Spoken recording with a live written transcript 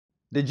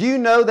Did you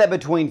know that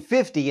between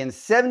 50 and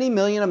 70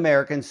 million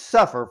Americans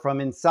suffer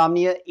from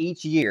insomnia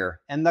each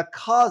year, and the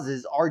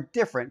causes are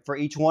different for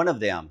each one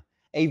of them?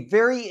 A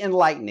very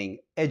enlightening,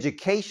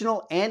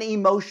 educational, and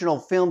emotional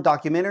film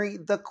documentary,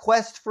 The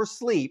Quest for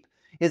Sleep,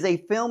 is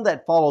a film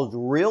that follows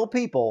real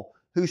people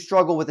who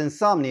struggle with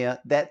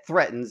insomnia that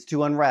threatens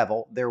to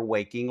unravel their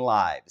waking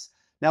lives.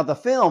 Now, the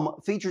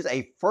film features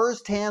a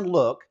first-hand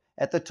look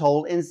at the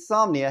toll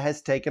insomnia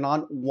has taken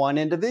on one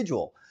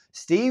individual.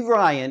 Steve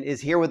Ryan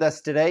is here with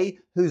us today,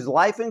 whose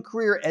life and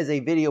career as a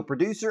video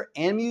producer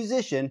and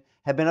musician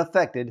have been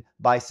affected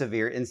by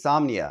severe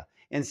insomnia.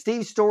 And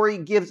Steve's story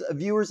gives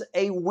viewers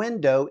a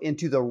window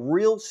into the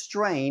real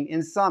strain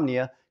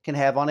insomnia can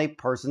have on a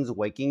person's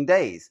waking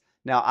days.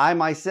 Now, I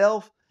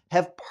myself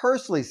have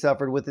personally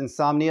suffered with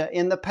insomnia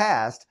in the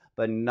past,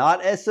 but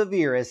not as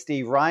severe as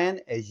Steve Ryan,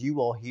 as you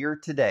will hear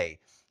today.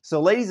 So,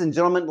 ladies and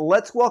gentlemen,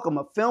 let's welcome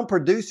a film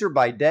producer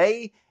by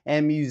day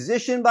and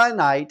musician by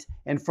night,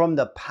 and from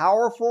the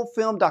powerful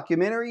film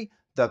documentary,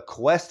 The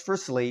Quest for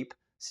Sleep,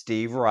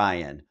 Steve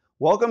Ryan.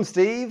 Welcome,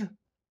 Steve.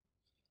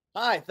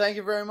 Hi, thank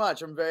you very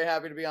much. I'm very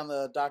happy to be on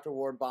the Dr.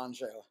 Ward Bond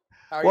show.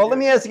 How are you Well, let doing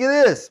me today? ask you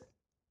this.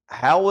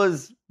 How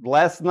was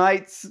last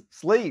night's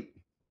sleep?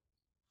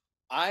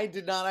 I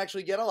did not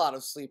actually get a lot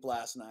of sleep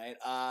last night.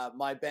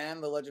 My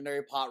band, the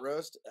legendary Pot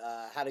Roast,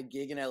 had a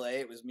gig in LA.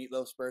 It was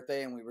Meatloaf's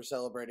birthday, and we were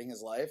celebrating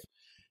his life.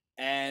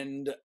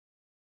 And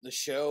the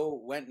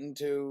show went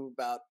into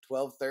about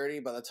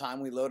 12:30. By the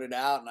time we loaded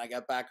out and I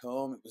got back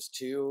home, it was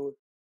 2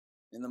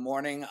 in the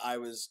morning. I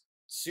was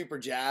super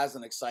jazzed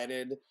and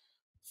excited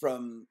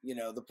from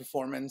the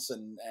performance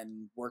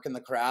and working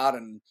the crowd,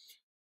 and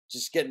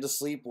just getting to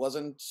sleep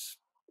wasn't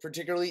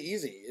particularly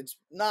easy. It's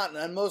not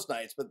on most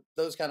nights, but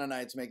those kind of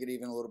nights make it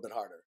even a little bit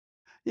harder.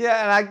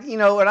 Yeah,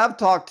 and I've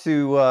talked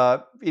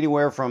to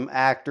anywhere from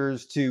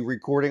actors to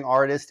recording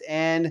artists,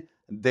 and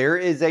there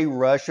is a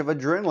rush of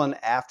adrenaline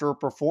after a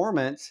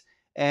performance.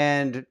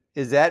 And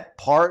is that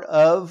part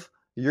of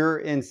your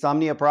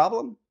insomnia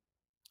problem?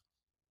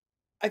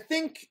 I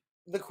think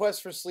the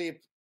quest for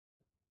sleep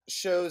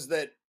shows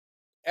that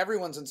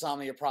everyone's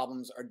insomnia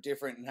problems are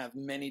different and have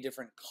many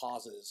different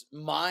causes.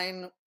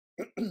 Mine,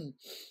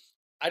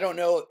 I don't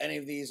know if any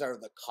of these are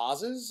the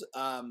causes,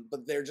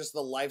 but they're just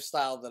the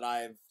lifestyle that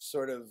I've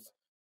sort of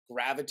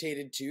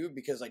gravitated to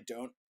because I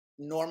don't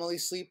normally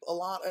sleep a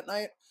lot at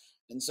night.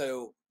 And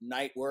so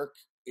night work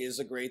is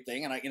a great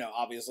thing. And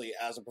obviously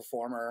as a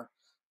performer,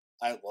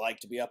 I like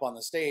to be up on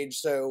the stage.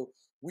 So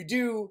we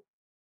do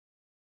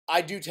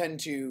I do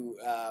tend to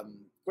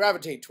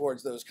gravitate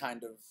towards those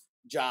kind of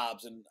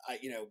jobs. And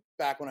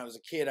back when I was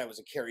a kid, I was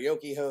a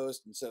karaoke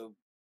host, and so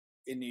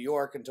in New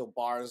York until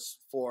bars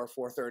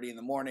 4:30 in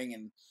the morning,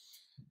 and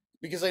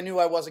because I knew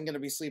I wasn't going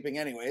to be sleeping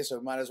anyway, so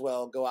might as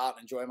well go out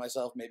and enjoy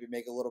myself, maybe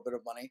make a little bit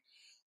of money.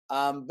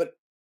 But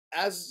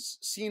as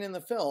seen in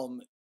the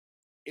film,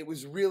 it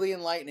was really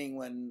enlightening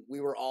when we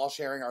were all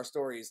sharing our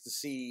stories to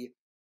see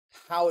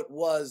how it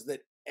was that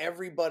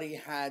everybody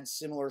had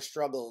similar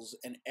struggles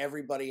and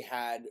everybody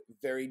had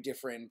very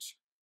different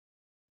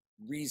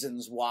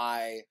reasons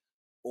why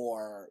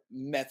or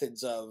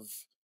methods of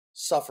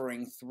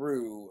suffering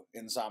through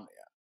insomnia.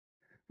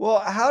 Well,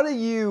 how do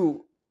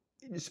you,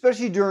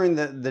 especially during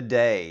the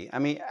day, I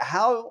mean,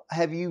 how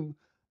have you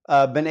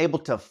been able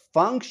to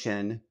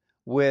function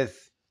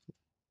with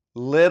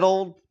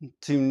little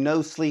to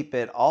no sleep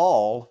at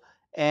all,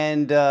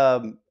 and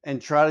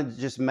try to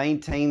just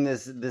maintain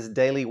this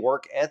daily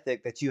work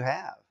ethic that you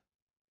have?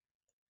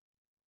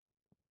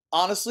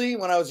 Honestly,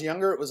 when I was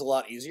younger, it was a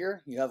lot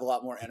easier. You have a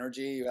lot more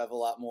energy, you have a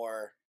lot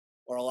more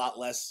or a lot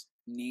less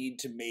need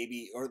to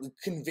maybe or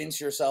convince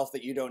yourself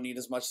that you don't need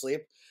as much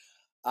sleep.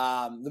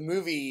 The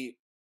movie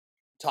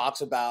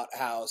talks about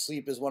how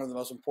sleep is one of the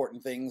most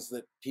important things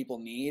that people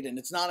need, and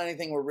it's not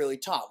anything we're really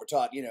taught. We're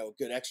taught,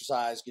 good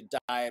exercise, good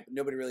diet, but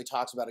nobody really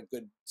talks about a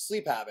good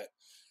sleep habit.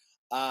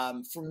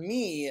 For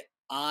me,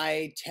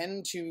 I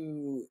tend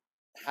to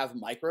have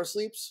micro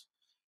sleeps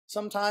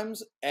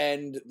sometimes,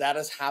 and that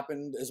has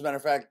happened. As a matter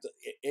of fact,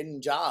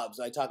 in jobs,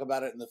 I talk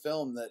about it in the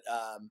film that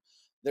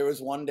there was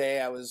one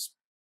day I was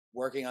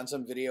working on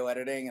some video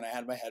editing, and I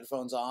had my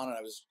headphones on, and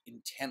I was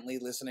intently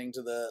listening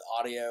to the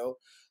audio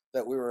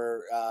that we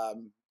were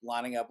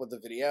lining up with the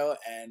video,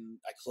 and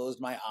I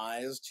closed my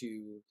eyes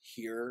to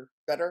hear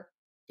better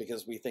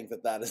because we think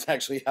that that is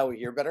actually how we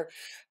hear better.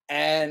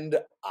 And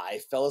I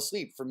fell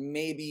asleep for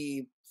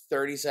maybe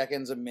 30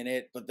 seconds, a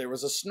minute, but there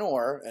was a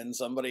snore, and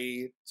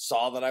somebody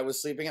saw that I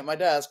was sleeping at my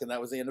desk, and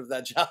that was the end of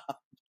that job.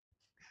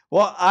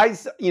 Well,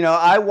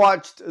 I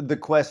watched The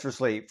Quest for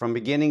Sleep from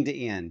beginning to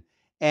end,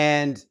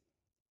 and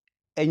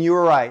you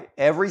were right.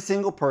 Every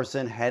single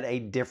person had a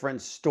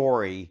different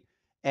story,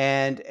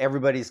 and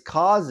everybody's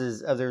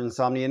causes of their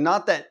insomnia.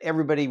 Not that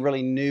everybody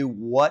really knew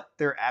what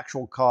their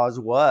actual cause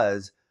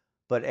was,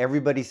 but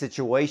everybody's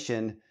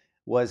situation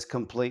was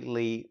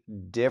completely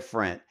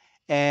different.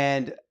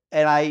 And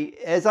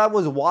as I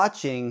was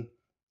watching,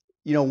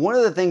 one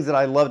of the things that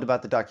I loved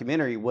about the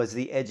documentary was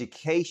the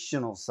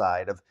educational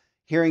side of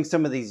hearing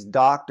some of these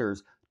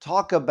doctors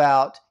talk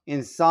about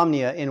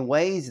insomnia in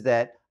ways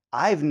that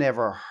I've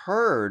never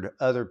heard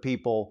other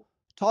people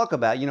talk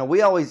about.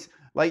 We always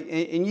like,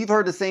 and you've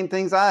heard the same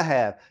things I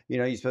have.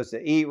 You're supposed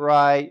to eat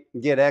right,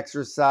 get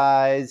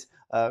exercise,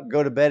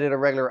 go to bed at a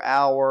regular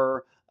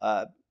hour,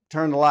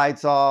 turn the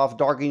lights off,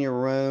 darken your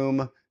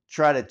room,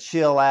 try to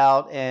chill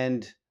out.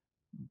 And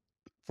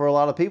for a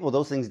lot of people,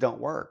 those things don't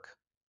work.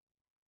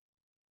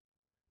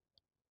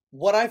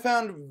 What I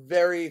found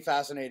very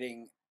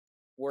fascinating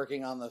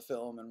working on the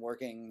film and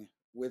working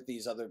with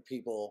these other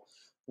people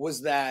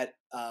was that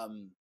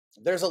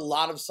there's a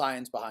lot of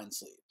science behind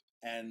sleep,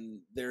 and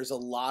there's a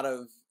lot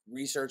of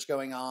research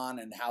going on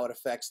and how it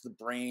affects the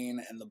brain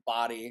and the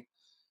body.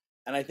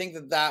 And I think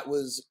that that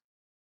was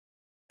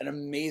an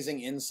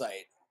amazing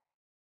insight.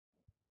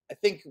 I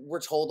think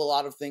we're told a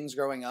lot of things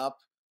growing up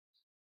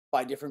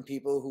by different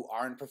people who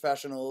aren't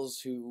professionals,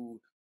 who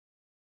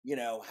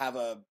have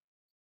a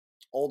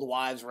old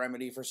wives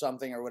remedy for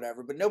something or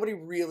whatever, but nobody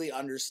really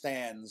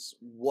understands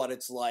what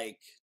it's like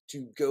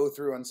to go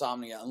through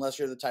insomnia unless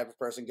you're the type of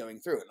person going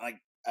through it.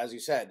 Like, as you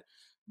said,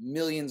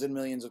 millions and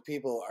millions of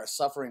people are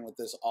suffering with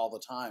this all the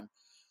time.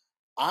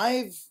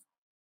 I've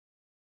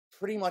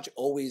pretty much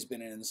always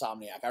been an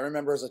insomniac. I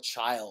remember as a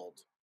child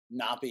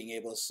not being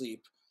able to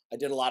sleep. I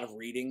did a lot of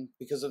reading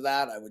because of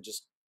that. I would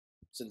just,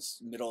 since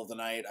middle of the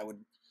night, I would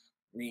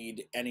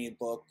read any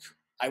book.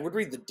 I would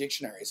read the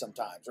dictionary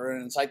sometimes or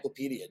an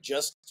encyclopedia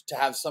just to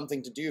have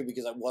something to do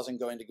because I wasn't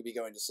going to be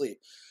going to sleep.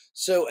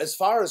 So as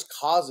far as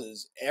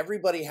causes,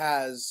 everybody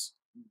has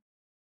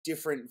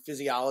different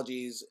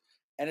physiologies,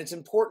 and it's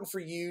important for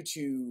you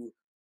to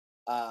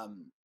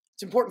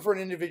it's important for an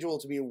individual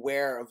to be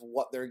aware of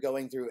what they're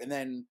going through, and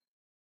then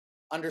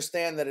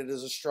understand that it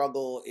is a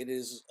struggle, it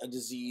is a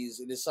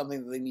disease, it is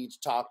something that they need to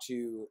talk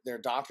to their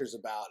doctors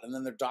about, and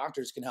then their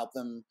doctors can help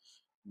them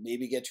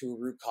maybe get to a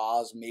root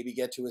cause, maybe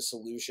get to a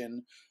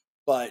solution.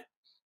 But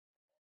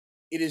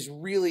it is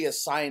really a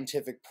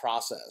scientific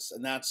process,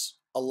 and that's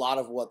a lot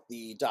of what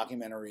the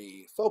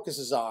documentary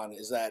focuses on,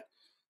 is that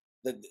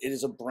it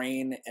is a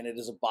brain and it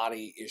is a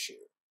body issue.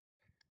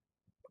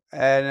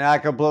 And I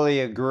completely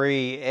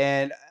agree.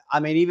 And I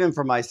mean, even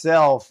for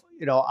myself,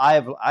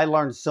 I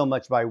learned so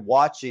much by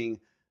watching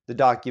the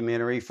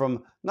documentary,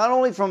 from not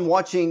only from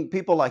watching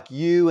people like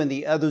you and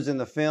the others in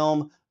the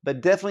film,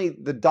 but definitely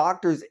the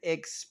doctors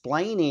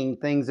explaining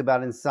things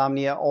about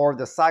insomnia or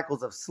the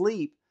cycles of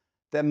sleep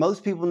that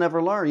most people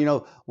never learn.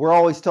 We're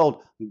always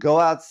told, go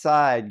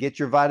outside, get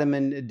your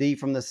vitamin D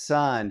from the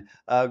sun,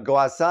 go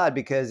outside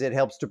because it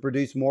helps to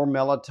produce more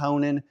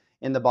melatonin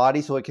in the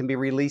body so it can be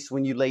released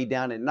when you lay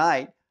down at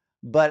night.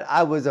 But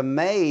I was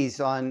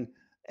amazed on,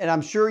 and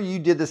I'm sure you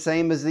did the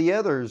same as the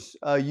others.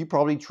 You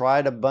probably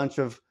tried a bunch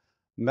of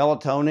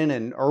melatonin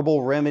and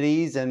herbal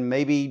remedies and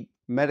maybe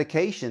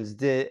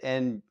medications,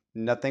 and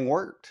nothing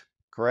worked,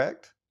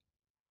 correct?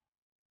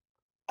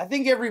 I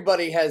think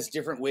everybody has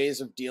different ways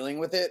of dealing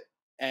with it,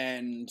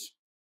 and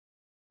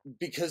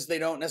because they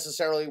don't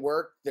necessarily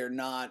work, they're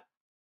not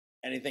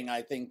anything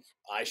I think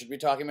I should be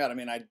talking about. I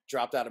mean, I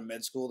dropped out of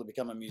med school to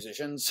become a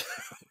musician, so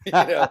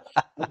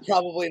I'm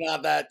probably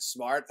not that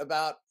smart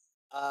about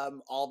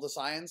all the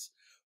science.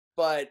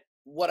 But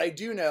what I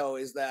do know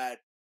is that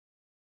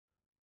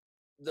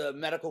the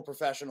medical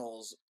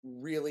professionals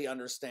really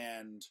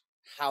understand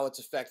how it's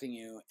affecting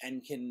you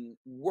and can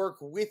work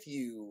with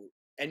you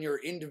and your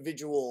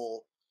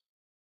individual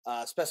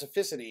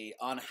specificity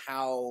on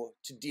how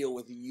to deal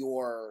with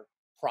your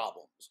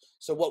problems.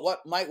 So what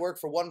might work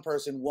for one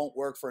person won't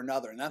work for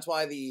another, and that's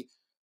why the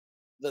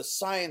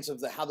science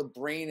of how the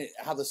brain,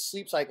 how the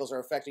sleep cycles are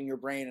affecting your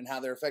brain and how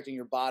they're affecting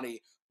your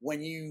body.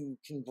 When you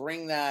can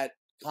bring that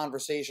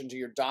conversation to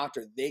your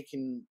doctor, they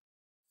can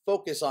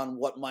focus on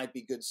what might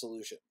be good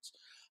solutions.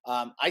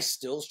 I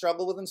still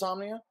struggle with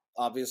insomnia.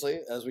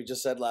 Obviously, as we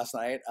just said last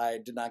night, I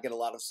did not get a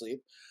lot of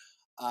sleep,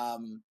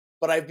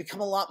 but I've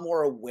become a lot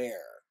more aware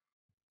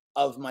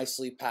of my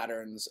sleep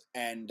patterns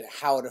and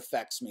how it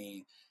affects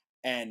me,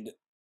 and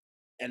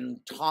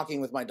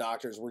talking with my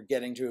doctors, we're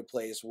getting to a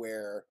place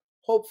where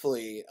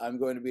hopefully I'm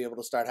going to be able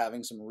to start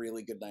having some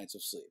really good nights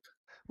of sleep.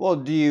 Well,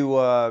 do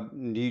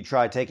you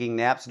try taking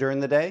naps during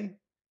the day?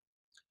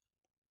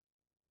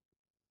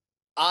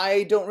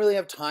 I don't really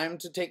have time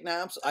to take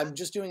naps. I'm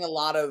just doing a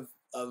lot of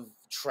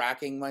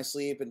tracking my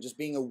sleep and just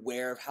being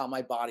aware of how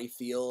my body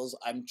feels.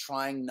 I'm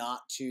trying not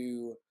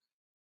to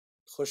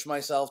push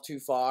myself too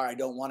far. I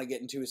don't want to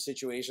get into a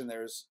situation.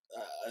 There's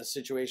a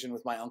situation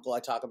with my uncle I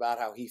talk about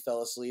how he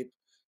fell asleep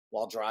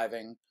while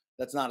driving.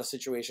 That's not a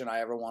situation I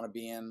ever want to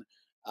be in.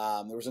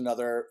 There was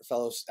another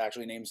fellow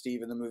actually named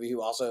Steve in the movie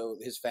who also,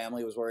 his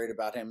family was worried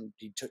about him.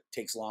 He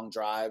takes long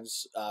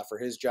drives for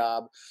his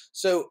job.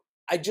 So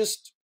I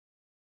just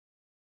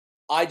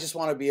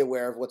want to be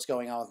aware of what's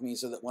going on with me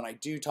so that when I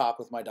do talk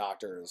with my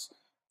doctors,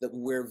 that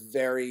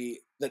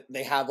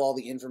they have all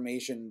the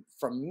information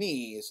from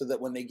me so that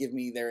when they give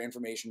me their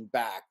information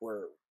back,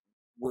 we're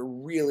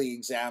really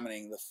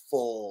examining the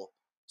full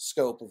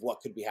scope of what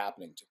could be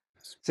happening to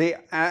us. See,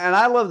 and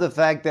I love the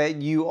fact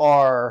that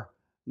you're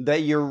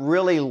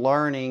really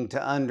learning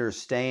to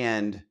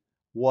understand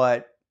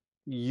what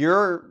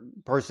you're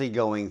personally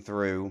going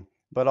through,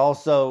 but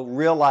also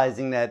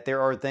realizing that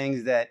there are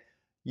things that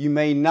you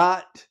may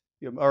not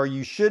or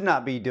you should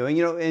not be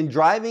doing. And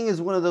driving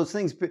is one of those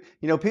things.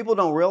 People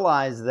don't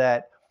realize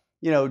that,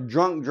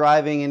 drunk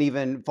driving and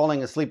even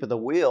falling asleep at the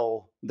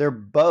wheel, they're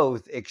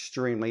both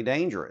extremely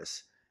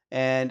dangerous.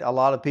 And a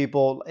lot of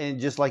people, and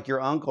just like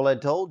your uncle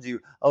had told you,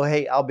 oh,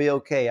 hey, I'll be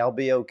okay. I'll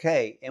be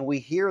okay. And we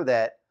hear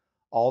that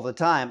all the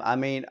time. I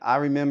mean, I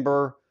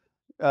remember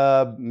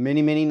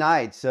many, many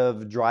nights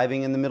of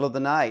driving in the middle of the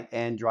night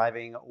and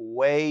driving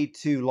way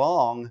too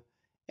long.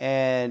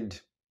 And,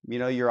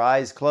 your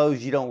eyes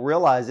closed, you don't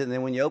realize it. And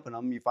then when you open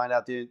them, you find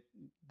out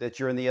that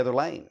you're in the other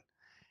lane.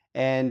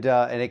 And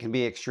it can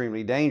be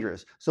extremely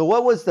dangerous. So,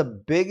 what was the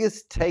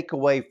biggest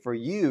takeaway for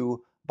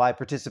you by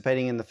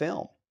participating in the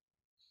film?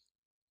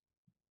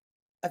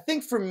 I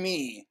think for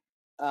me,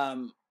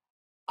 um,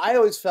 I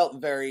always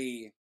felt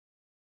very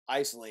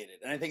isolated,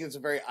 and I think it's a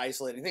very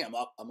isolating thing. I'm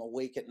up, I'm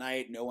awake at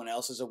night. No one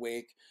else is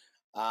awake.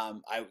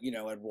 I'd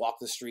walk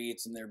the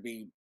streets, and there'd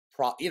be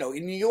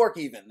in New York,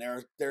 even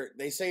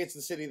they say it's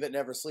the city that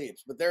never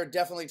sleeps, but there are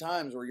definitely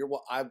times where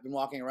I've been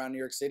walking around New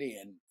York City,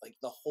 and like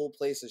the whole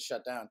place is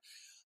shut down.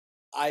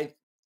 I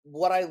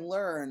What I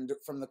learned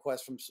from the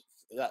quest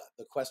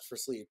for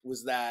sleep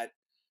was that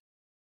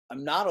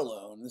I'm not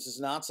alone. This is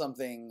not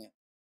something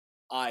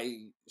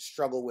I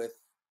struggle with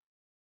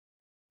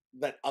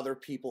that other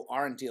people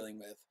aren't dealing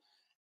with.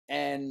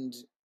 And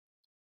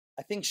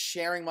I think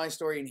sharing my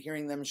story and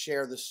hearing them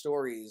share the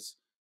stories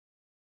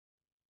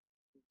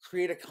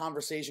create a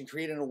conversation,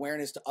 create an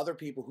awareness to other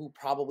people who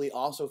probably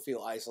also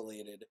feel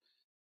isolated.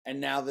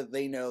 And now that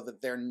they know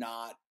that they're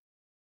not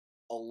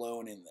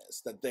alone in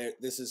this, that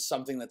this is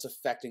something that's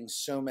affecting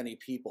so many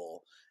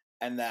people,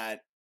 and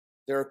that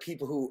there are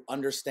people who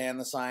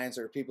understand the science,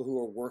 there are people who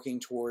are working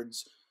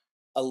towards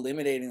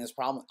eliminating this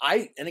problem.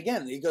 And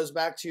again, it goes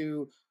back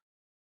to,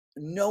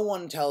 no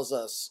one tells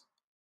us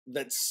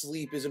that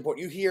sleep is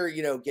important. You hear,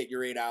 get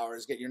your 8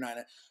 hours, get your 9,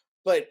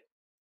 but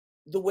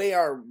the way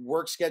our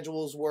work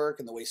schedules work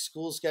and the way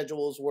school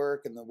schedules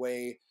work and the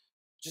way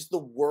just the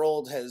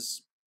world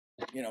has,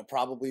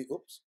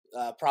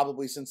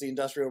 probably since the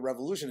Industrial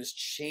Revolution has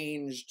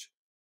changed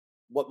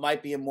what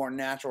might be a more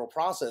natural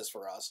process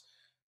for us.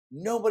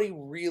 Nobody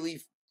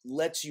really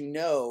lets you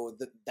know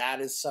that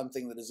that is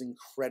something that is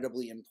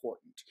incredibly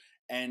important.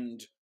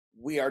 And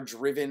we are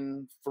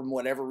driven from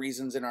whatever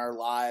reasons in our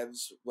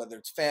lives, whether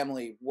it's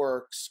family,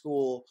 work,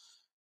 school,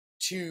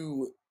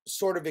 to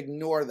sort of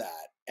ignore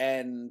that.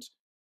 And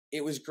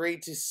it was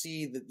great to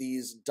see that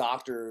these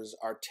doctors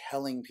are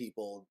telling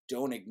people,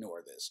 don't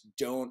ignore this.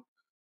 Don't,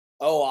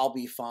 oh, I'll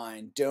be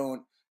fine.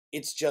 Don't,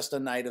 it's just a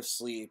night of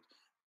sleep.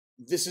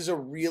 This is a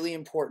really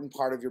important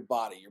part of your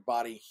body. Your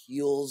body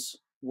heals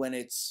when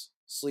it's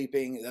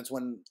sleeping. That's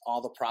when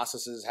all the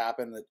processes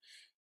happen that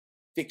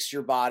fix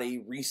your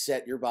body,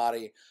 reset your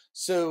body.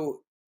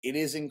 So it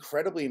is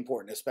incredibly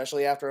important,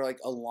 especially after like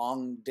a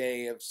long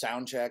day of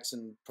sound checks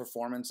and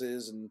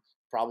performances and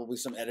probably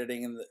some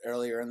editing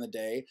earlier in the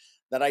day,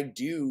 that I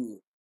do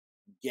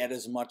get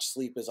as much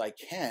sleep as I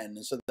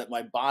can so that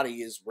my body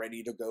is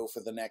ready to go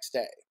for the next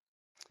day.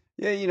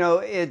 Yeah,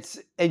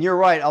 and you're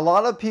right. A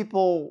lot of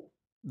people,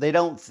 they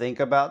don't think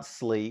about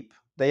sleep.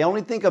 They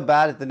only think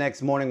about it the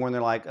next morning when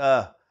they're like,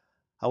 I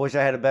wish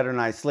I had a better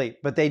night's sleep.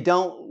 But they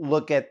don't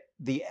look at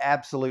the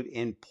absolute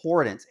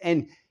importance.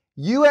 And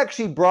you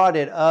actually brought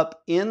it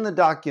up in the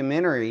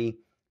documentary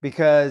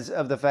because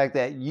of the fact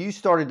that you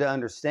started to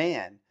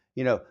understand,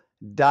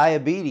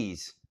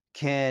 diabetes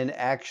can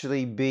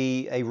actually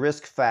be a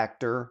risk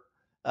factor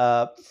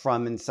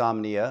from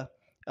insomnia.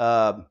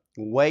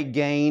 Weight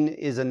gain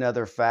is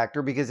another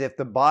factor because if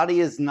the body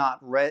is not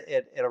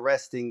at a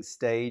resting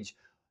stage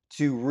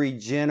to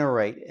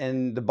regenerate,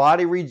 and the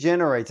body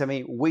regenerates, I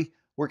mean,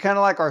 we're kind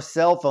of like our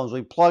cell phones.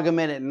 We plug them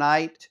in at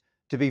night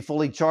to be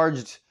fully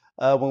charged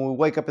when we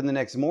wake up in the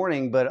next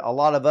morning. But a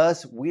lot of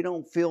us, we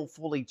don't feel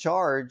fully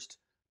charged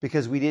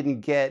because we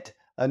didn't get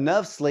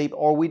enough sleep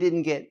or we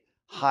didn't get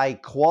high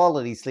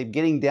quality sleep,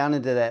 getting down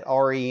into that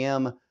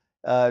REM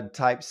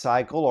type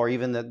cycle or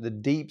even the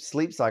deep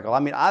sleep cycle. I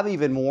mean, I've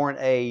even worn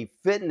a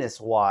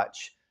fitness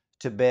watch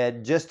to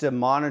bed just to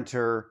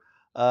monitor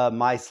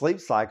my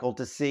sleep cycle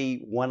to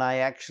see when I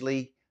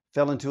actually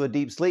fell into a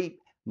deep sleep.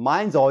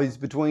 Mine's always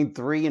between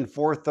 3 and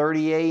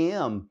 4:30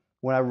 a.m.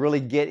 when I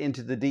really get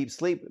into the deep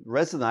sleep. The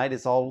rest of the night,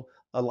 it's all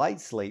a light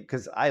sleep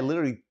because I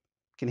literally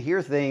can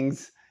hear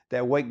things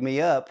that wake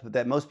me up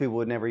that most people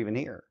would never even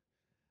hear.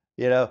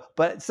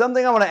 But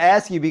something I want to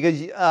ask you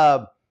because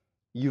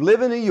you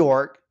live in New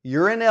York,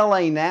 you're in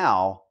LA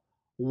now.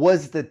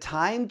 Was the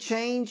time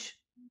change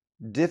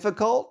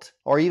difficult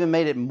or even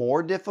made it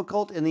more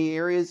difficult in the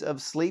areas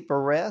of sleep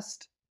or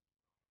rest?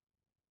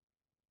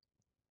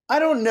 I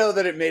don't know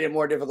that it made it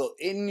more difficult.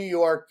 In New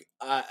York,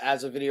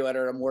 as a video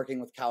editor, I'm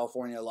working with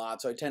California a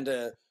lot. So I tend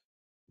to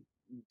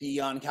be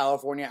on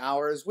California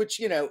hours, which,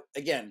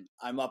 again,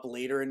 I'm up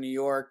later in New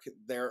York.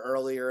 They're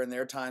earlier in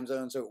their time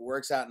zone. So it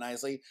works out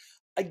nicely.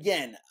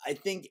 again, I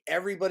think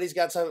everybody's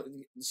got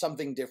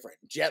something different.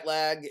 Jet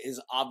lag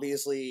is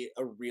obviously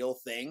a real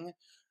thing.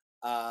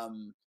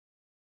 Um,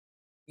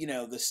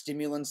 the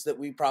stimulants that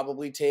we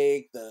probably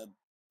take, the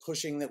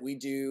pushing that we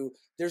do,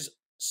 there's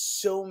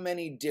so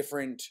many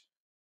different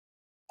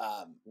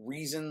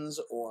reasons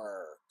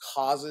or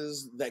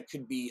causes that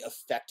could be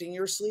affecting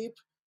your sleep,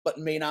 but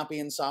may not be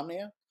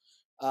insomnia,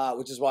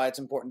 which is why it's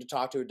important to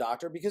talk to a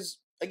doctor because,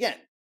 again,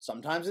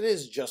 sometimes it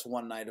is just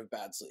one night of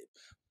bad sleep.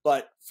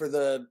 But for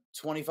the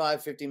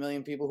 25, 50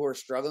 million people who are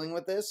struggling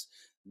with this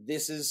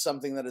is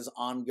something that is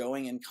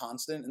ongoing and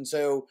constant. And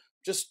so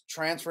just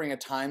transferring a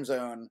time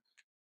zone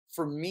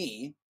for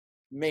me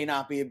may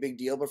not be a big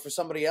deal, but for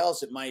somebody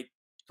else, it might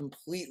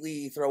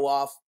completely throw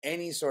off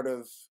any sort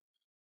of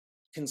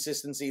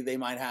consistency they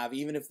might have,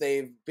 even if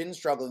they've been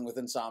struggling with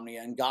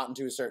insomnia and gotten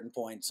to a certain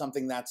point.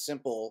 Something that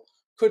simple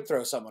could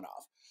throw someone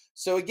off.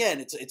 So again,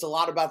 it's a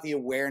lot about the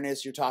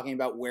awareness. You're talking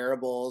about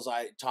wearables,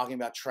 talking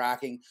about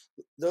tracking.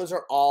 Those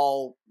are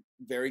all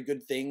very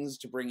good things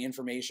to bring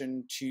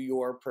information to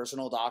your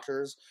personal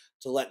doctors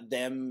to let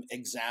them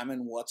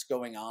examine what's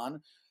going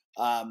on.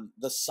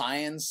 The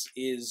science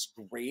is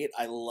great.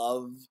 I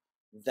love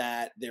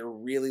that they're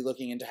really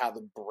looking into how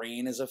the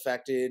brain is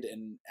affected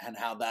and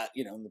how that,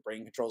 the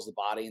brain controls the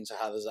body, and so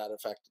how does that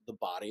affect the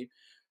body.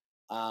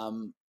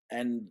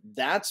 And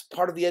that's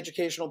part of the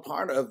educational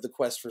part of the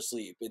quest for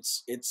sleep.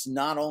 It's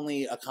not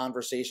only a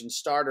conversation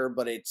starter,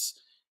 but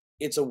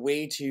it's a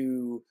way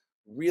to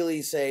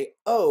really say,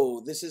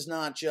 oh, this is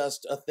not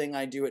just a thing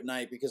I do at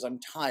night because I'm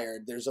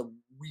tired. There's a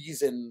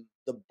reason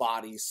the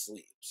body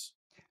sleeps.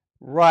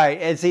 Right.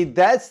 And see,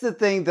 that's the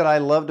thing that I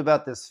loved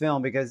about this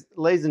film because,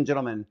 ladies and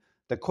gentlemen,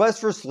 The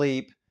Quest for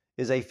Sleep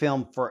is a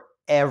film for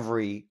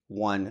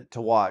everyone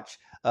to watch.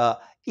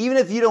 Even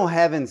if you don't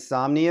have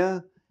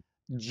insomnia,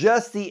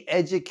 just the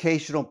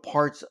educational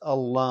parts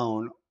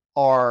alone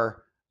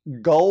are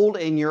gold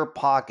in your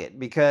pocket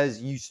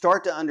because you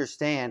start to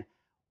understand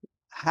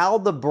how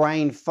the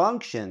brain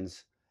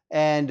functions.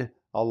 And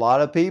a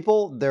lot of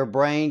people, their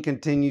brain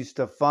continues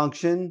to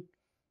function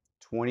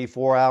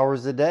 24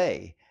 hours a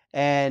day.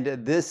 And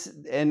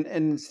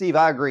Steve,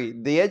 I agree.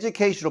 The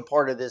educational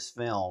part of this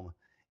film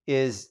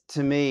is,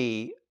 to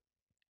me,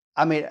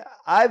 I mean,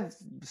 I've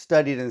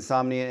studied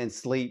insomnia and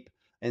sleep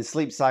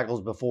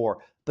cycles before,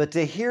 but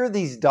to hear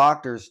these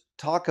doctors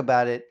talk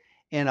about it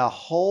in a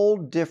whole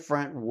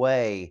different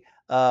way,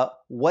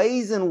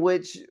 ways in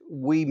which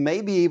we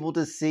may be able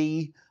to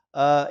see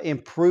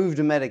improved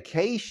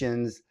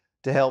medications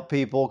to help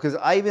people. Because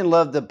I even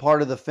loved the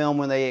part of the film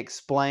when they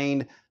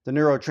explained the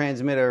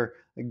neurotransmitter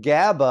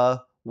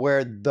GABA,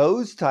 where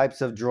those types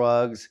of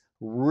drugs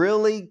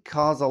really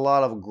cause a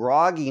lot of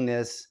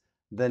grogginess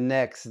the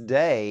next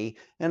day,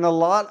 and a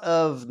lot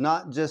of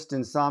not just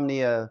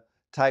insomnia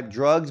type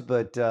drugs,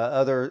 but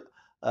other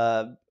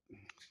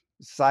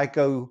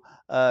psycho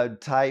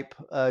type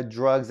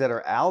drugs that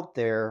are out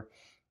there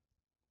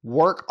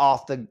work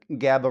off the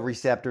GABA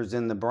receptors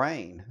in the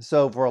brain.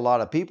 So for a lot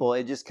of people,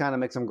 it just kind of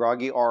makes them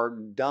groggy or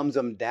dumbs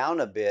them down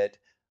a bit,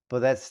 but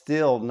that's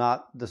still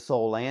not the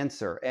sole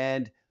answer.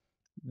 And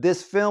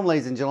this film,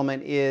 ladies and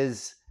gentlemen,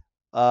 is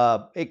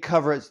it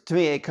covers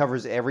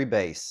every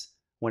base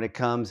when it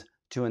comes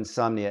to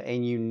insomnia,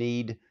 and you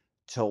need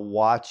to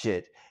watch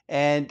it.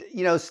 And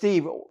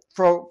Steve,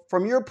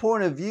 from your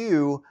point of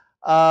view,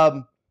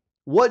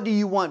 what do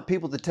you want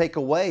people to take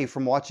away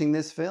from watching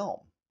this film?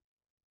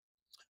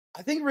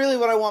 I think really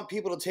what I want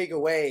people to take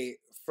away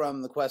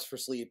from the quest for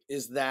sleep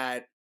is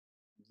that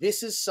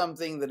this is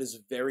something that is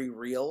very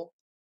real.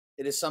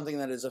 It is something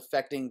that is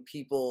affecting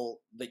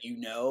people that you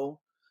know,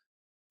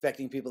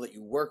 affecting people that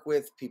you work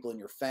with, people in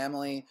your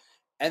family,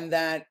 and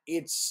that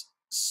it's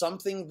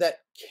something that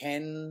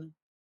can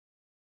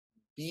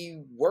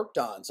be worked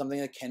on, something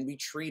that can be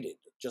treated,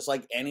 just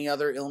like any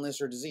other illness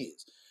or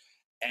disease.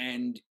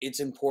 And it's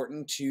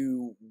important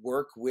to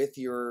work with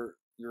your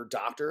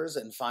doctors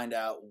and find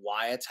out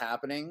why it's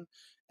happening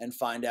and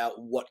find out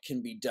what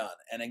can be done.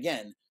 And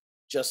again,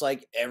 just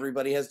like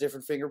everybody has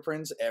different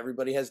fingerprints,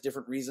 everybody has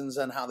different reasons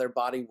on how their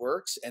body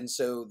works. And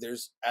so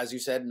there's, as you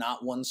said,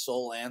 not one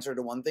sole answer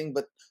to one thing,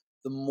 but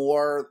the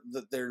more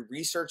that they're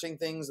researching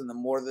things and the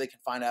more that they can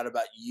find out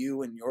about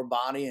you and your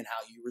body and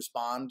how you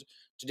respond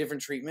to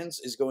different treatments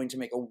is going to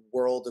make a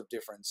world of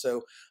difference.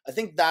 So I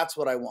think that's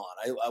what I want.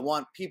 I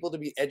want people to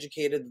be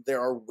educated that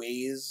there are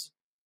ways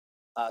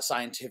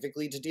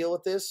scientifically to deal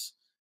with this,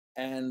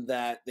 and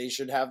that they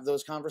should have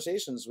those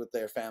conversations with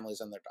their families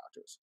and their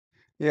doctors.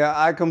 Yeah,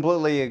 I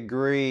completely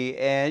agree.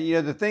 And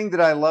the thing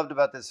that I loved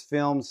about this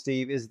film,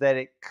 Steve, is that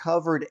it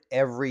covered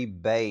every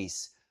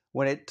base.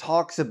 When it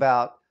talks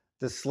about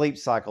the sleep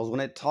cycles, when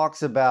it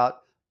talks about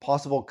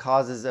possible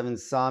causes of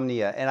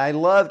insomnia. And I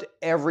loved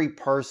every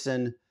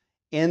person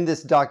in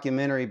this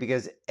documentary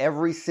because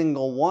every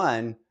single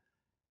one,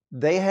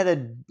 they had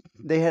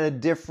a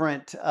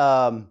different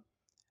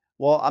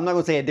well, I'm not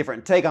going to say a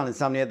different take on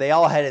insomnia. They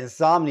all had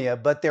insomnia,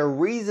 but their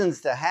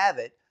reasons to have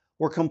it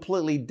were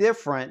completely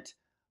different.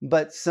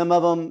 But some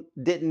of them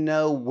didn't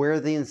know where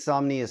the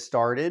insomnia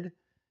started.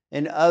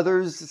 And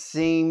others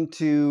seem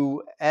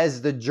to,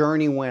 as the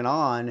journey went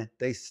on,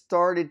 they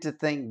started to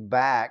think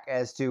back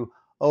as to,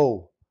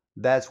 oh,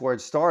 that's where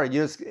it started.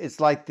 You know,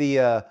 it's like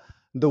the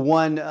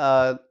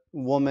one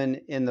woman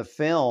in the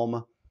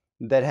film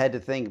that had to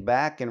think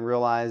back and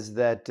realize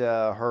that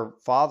her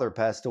father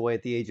passed away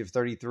at the age of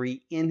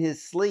 33 in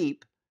his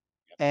sleep.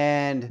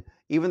 And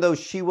even though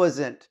she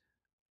wasn't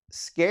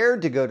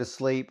scared to go to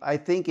sleep, I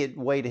think it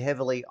weighed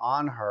heavily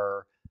on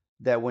her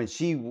that when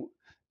she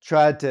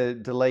tried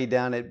to lay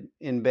down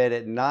in bed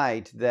at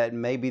night, that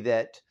maybe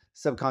that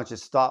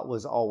subconscious thought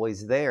was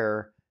always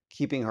there,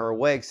 keeping her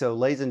awake. So,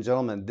 ladies and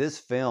gentlemen, this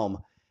film,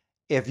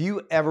 if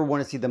you ever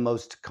want to see the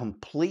most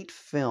complete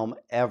film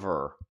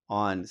ever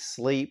on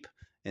sleep,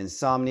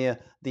 insomnia,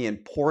 the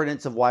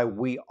importance of why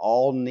we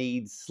all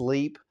need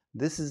sleep,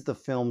 this is the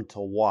film to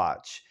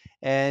watch.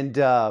 And,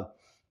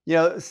 you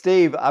know,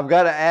 Steve, I've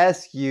got to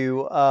ask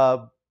you,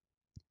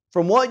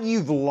 from what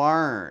you've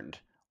learned,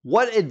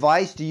 what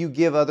advice do you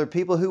give other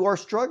people who are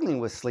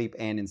struggling with sleep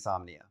and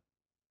insomnia?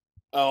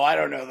 Oh, I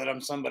don't know that I'm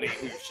somebody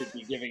who should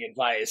be giving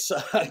advice.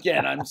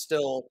 Again, I'm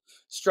still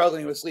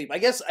struggling with sleep. I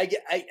guess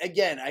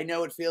again, I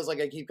know it feels like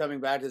I keep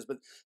coming back to this, but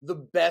the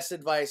best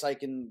advice I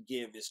can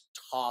give is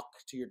talk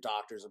to your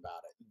doctors about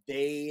it.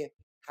 They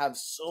have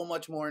so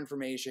much more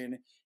information.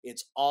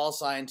 It's all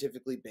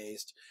scientifically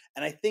based.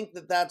 And I think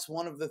that that's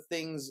one of the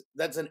things,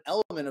 that's an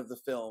element of the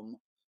film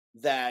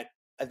that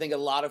I think a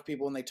lot of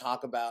people, when they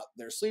talk about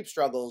their sleep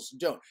struggles,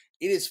 don't.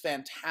 It is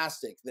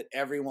fantastic that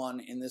everyone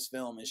in this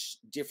film is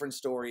different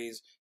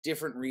stories,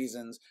 different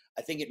reasons.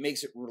 I think it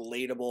makes it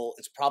relatable.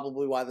 It's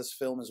probably why this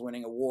film is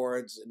winning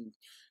awards. And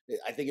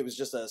I think it was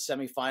just a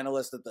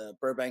semi-finalist at the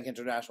Burbank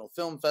International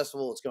Film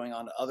Festival. It's going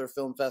on to other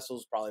film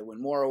festivals, probably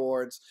win more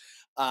awards.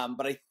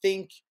 But I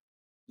think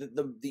that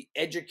the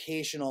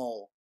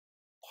educational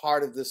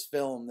part of this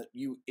film that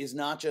you is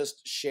not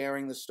just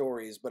sharing the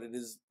stories, but it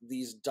is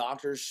these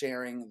doctors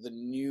sharing the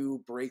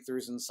new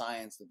breakthroughs in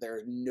science that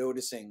they're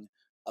noticing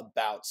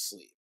about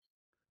sleep.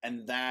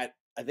 And that,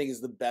 I think,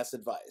 is the best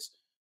advice.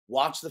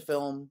 Watch the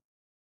film,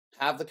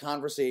 have the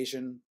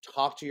conversation,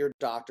 talk to your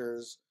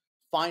doctors,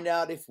 find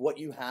out if what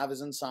you have is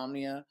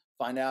insomnia,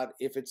 find out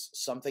if it's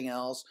something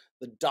else.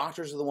 The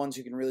doctors are the ones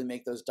who can really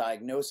make those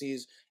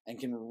diagnoses and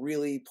can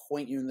really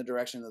point you in the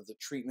direction of the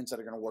treatments that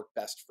are going to work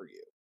best for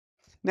you.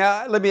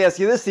 Now, let me ask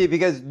you this, Steve,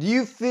 because do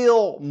you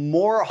feel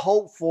more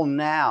hopeful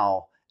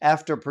now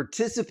after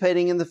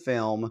participating in the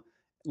film,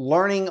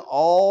 learning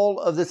all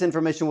of this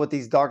information what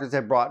these doctors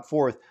have brought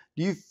forth?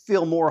 Do you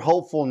feel more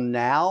hopeful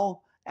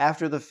now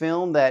after the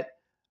film that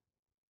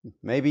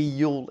maybe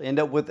you'll end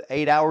up with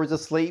 8 hours of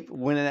sleep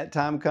when that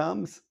time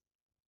comes?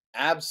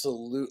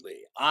 Absolutely.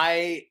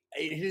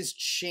 It has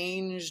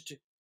changed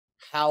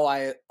how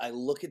I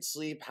look at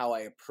sleep, how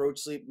I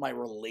approach sleep, my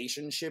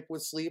relationship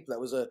with sleep. That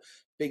was a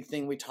big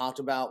thing we talked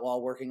about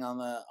while working on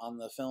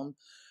the film.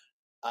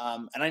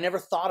 And I never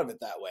thought of it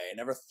that way. I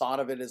never thought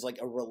of it as like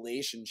a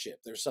relationship.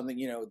 There's something,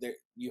 there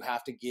you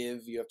have to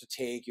give, you have to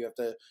take, you have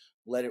to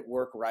let it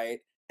work right.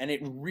 And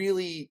it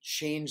really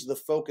changed the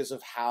focus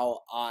of how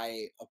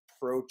I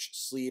approach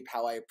sleep,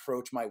 how I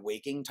approach my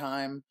waking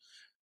time,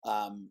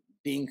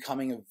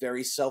 becoming a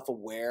very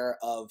self-aware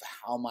of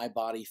how my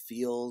body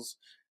feels,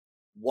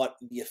 what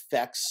the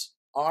effects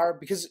are.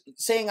 Because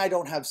saying I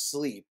don't have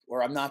sleep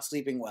or I'm not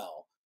sleeping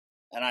well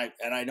and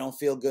I don't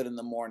feel good in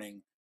the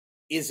morning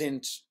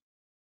isn't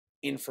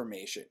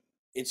information.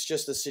 It's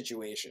just a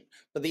situation.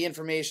 But the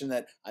information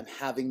that I'm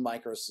having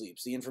micro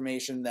sleeps, the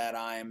information that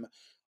I'm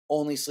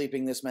only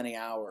sleeping this many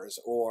hours,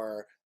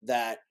 or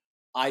that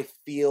I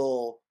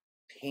feel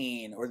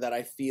pain, or that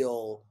I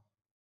feel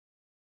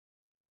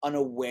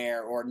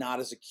unaware or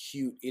not as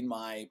acute in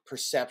my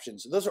perception.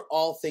 So those are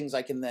all things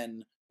I can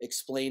then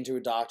explain to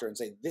a doctor and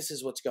say, this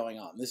is what's going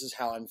on. This is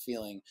how I'm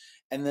feeling.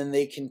 And then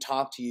they can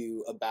talk to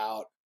you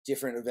about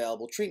different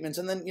available treatments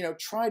and then,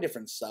 try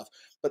different stuff,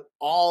 but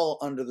all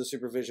under the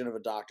supervision of a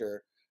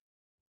doctor,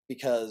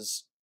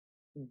 because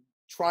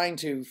trying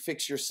to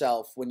fix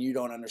yourself when you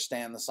don't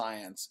understand the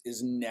science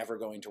is never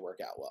going to work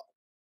out well.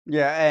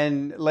 Yeah,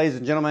 and ladies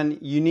and gentlemen,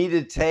 you need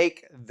to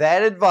take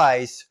that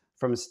advice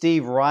from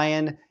Steve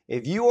Ryan.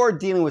 If you are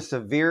dealing with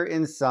severe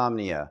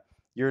insomnia,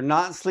 you're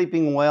not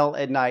sleeping well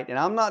at night, and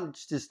I'm not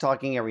just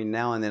talking every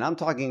now and then, I'm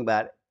talking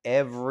about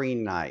every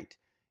night.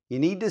 You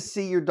need to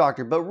see your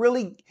doctor, but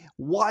really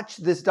watch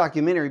this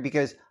documentary,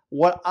 because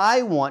what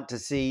I want to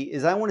see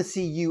is I want to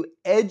see you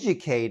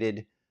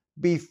educated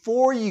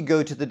before you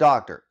go to the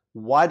doctor.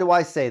 Why do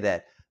I say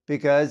that?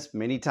 Because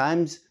many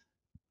times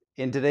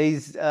in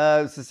today's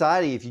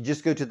society, if you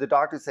just go to the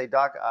doctor and say,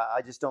 Doc,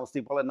 I just don't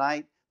sleep well at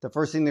night, the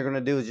first thing they're going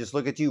to do is just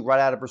look at you, write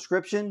out a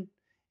prescription,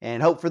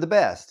 and hope for the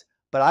best.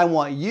 But I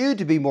want you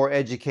to be more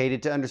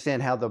educated to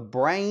understand how the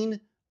brain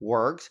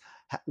works,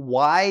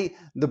 why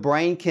the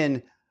brain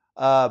can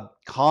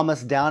calm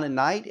us down at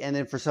night, and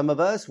then for some of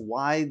us,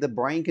 why the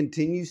brain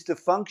continues to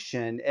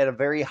function at a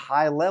very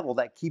high level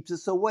that keeps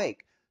us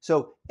awake.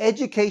 So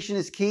education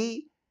is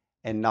key,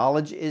 and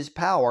knowledge is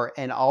power,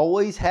 and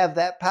always have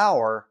that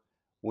power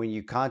when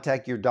you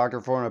contact your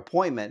doctor for an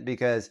appointment,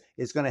 because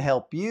it's going to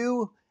help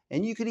you,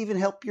 and you could even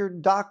help your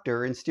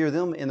doctor and steer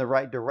them in the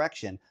right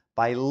direction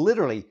by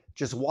literally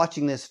just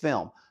watching this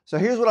film. So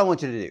here's what I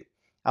want you to do.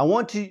 I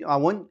want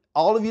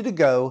all of you to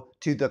go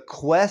to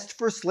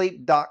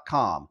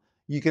thequestforsleep.com.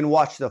 You can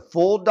watch the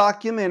full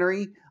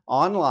documentary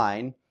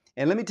online.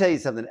 And let me tell you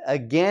something,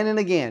 again and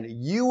again,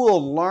 you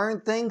will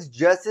learn things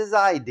just as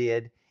I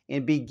did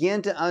and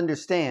begin to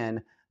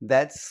understand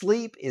that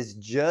sleep is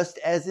just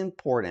as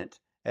important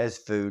as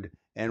food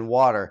and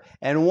water.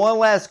 And one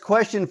last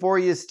question for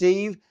you,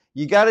 Steve.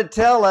 You got to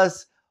tell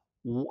us,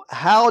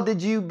 how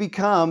did you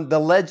become the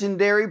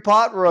legendary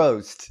pot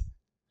roast?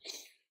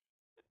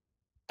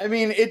 I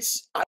mean,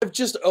 I've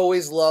just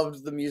always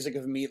loved the music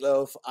of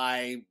Meatloaf.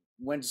 I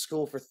went to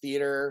school for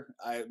theater,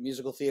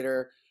 musical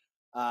theater.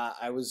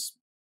 I was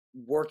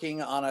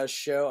working on a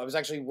show. I was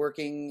actually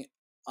working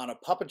on a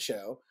puppet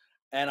show,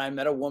 and I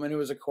met a woman who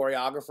was a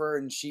choreographer,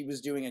 and she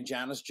was doing a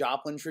Janis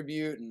Joplin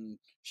tribute, and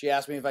she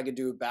asked me if I could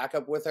do a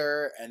backup with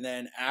her. And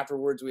then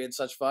afterwards, we had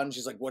such fun.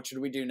 She's like, "What should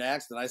we do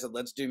next?" And I said,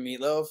 "Let's do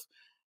Meatloaf."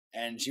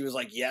 And she was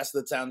like, "Yes,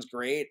 that sounds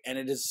great." And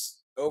it has,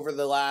 over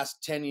the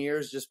last 10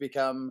 years, just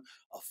become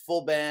a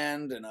full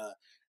band and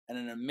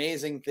an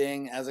amazing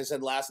thing. As I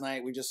said last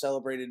night, we just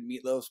celebrated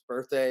Meatloaf's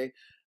birthday.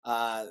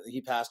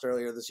 He passed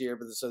earlier this year,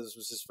 so this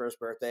was his first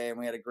birthday, and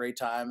we had a great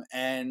time.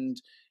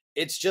 And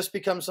it's just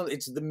become something.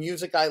 It's the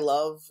music I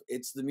love.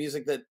 It's the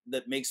music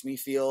that makes me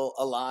feel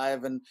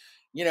alive. And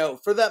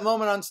for that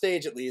moment on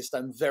stage, at least,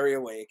 I'm very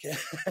awake.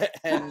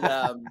 And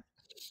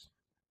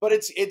but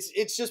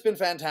it's just been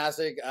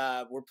fantastic.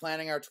 We're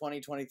planning our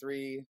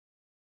 2023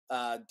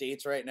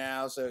 dates right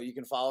now, so you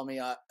can follow me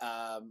on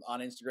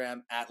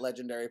Instagram at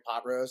Legendary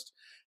Pot Roast,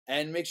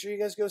 and make sure you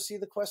guys go see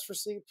The Quest for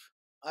Sleep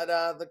at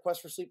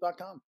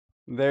thequestforsleep.com.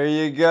 There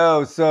you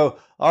go. So,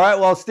 all right,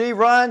 well, Steve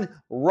Ryan,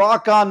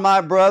 rock on,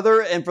 my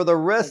brother. And for the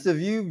rest of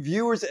you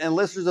viewers and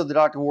listeners of the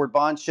Dr. Ward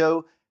Bond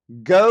Show,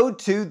 go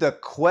to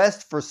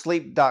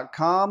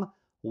thequestforsleep.com,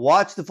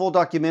 watch the full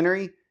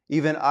documentary.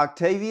 Even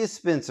Octavia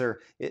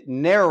Spencer, it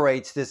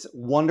narrates this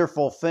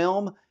wonderful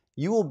film.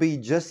 You will be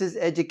just as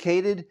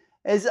educated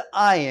as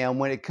I am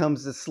when it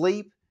comes to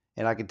sleep.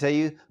 And I can tell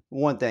you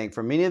one thing,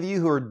 for many of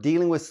you who are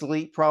dealing with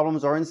sleep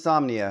problems or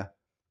insomnia,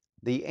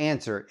 the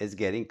answer is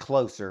getting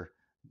closer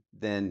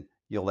than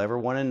you'll ever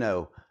want to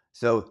know.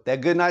 So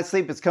that good night's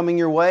sleep is coming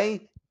your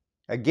way.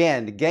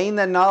 Again, to gain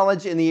that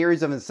knowledge in the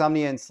areas of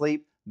insomnia and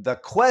sleep,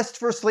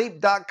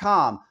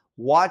 thequestforsleep.com.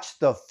 Watch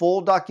the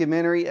full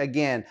documentary.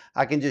 Again,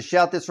 I can just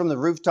shout this from the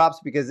rooftops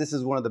because this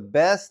is one of the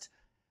best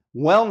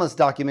wellness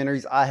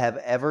documentaries I have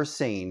ever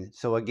seen.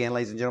 So again,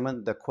 ladies and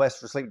gentlemen,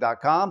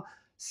 thequestforsleep.com.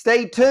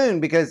 Stay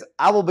tuned because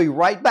I will be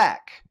right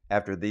back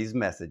after these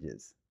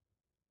messages.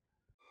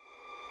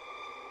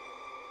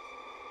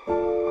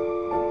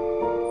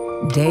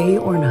 Day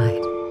or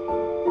night,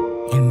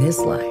 in this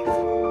life,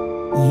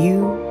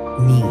 you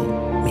need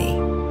me.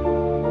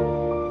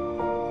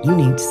 You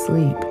need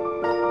sleep.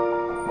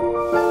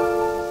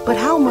 But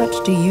how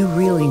much do you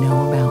really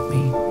know about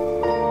me?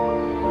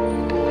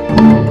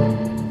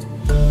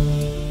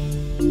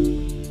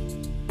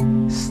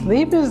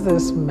 Sleep is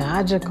this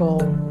magical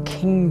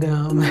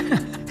kingdom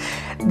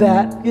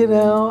that,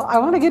 I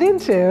want to get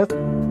into.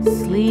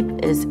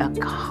 Sleep is a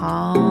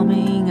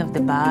calming of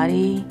the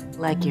body,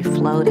 like you're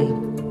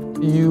floating.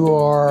 You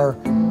are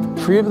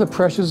free of the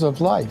pressures of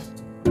life.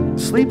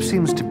 Sleep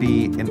seems to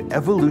be an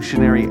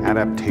evolutionary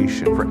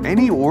adaptation for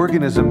any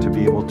organism to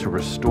be able to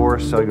restore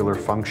cellular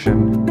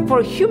function.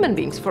 For human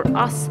beings, for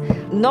us,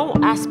 no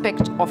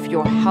aspect of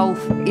your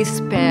health is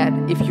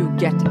spared if you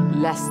get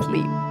less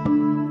sleep.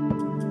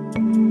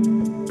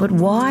 But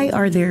why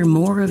are there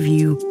more of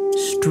you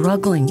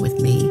struggling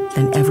with me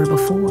than ever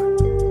before?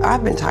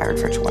 I've been tired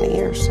for 20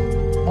 years.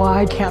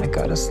 Why can't I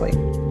go to sleep?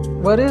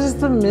 What is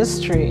the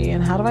mystery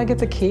and how do I get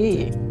the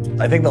key?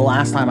 I think the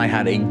last time I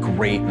had a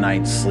great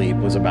night's sleep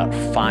was about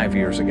 5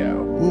 years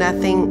ago.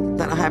 Nothing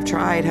that I have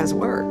tried has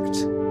worked.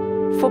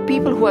 For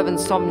people who have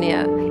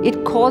insomnia,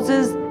 it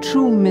causes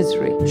true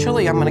misery.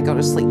 Surely I'm gonna go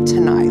to sleep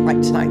tonight,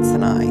 like tonight's the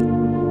night.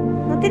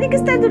 No tiene que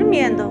estar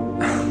durmiendo.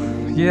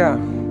 Yeah,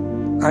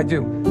 I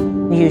do.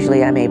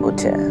 Usually I'm able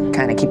to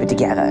kind of keep it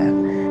together.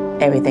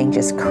 Everything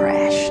just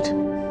crashed.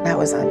 I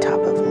was on top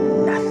of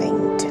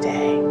nothing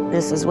today.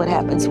 This is what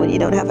happens when you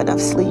don't have enough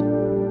sleep.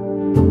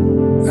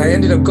 I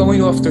ended up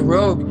going off the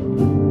road.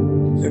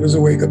 It was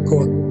a wake-up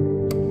call.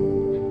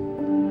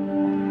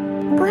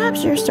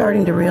 Perhaps you're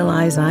starting to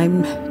realize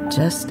I'm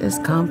just as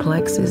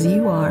complex as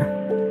you are.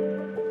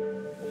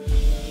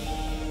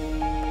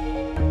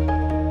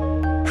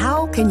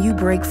 How can you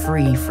break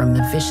free from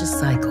the vicious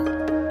cycle?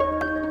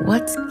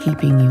 What's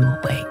keeping you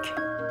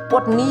awake?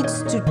 What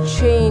needs to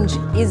change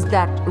is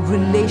that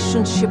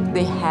relationship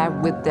they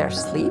have with their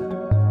sleep.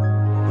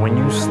 When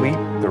you sleep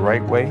the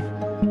right way,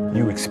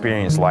 you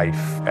experience life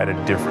at a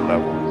different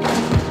level.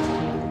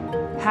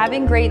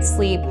 Having great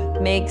sleep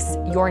makes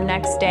your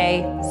next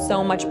day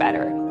so much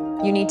better.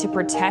 You need to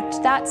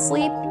protect that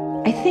sleep.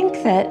 I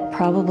think that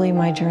probably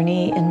my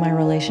journey in my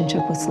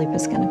relationship with sleep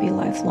is going to be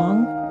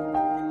lifelong.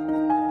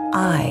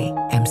 I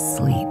am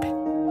sleep,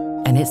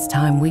 and it's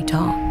time we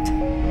talked.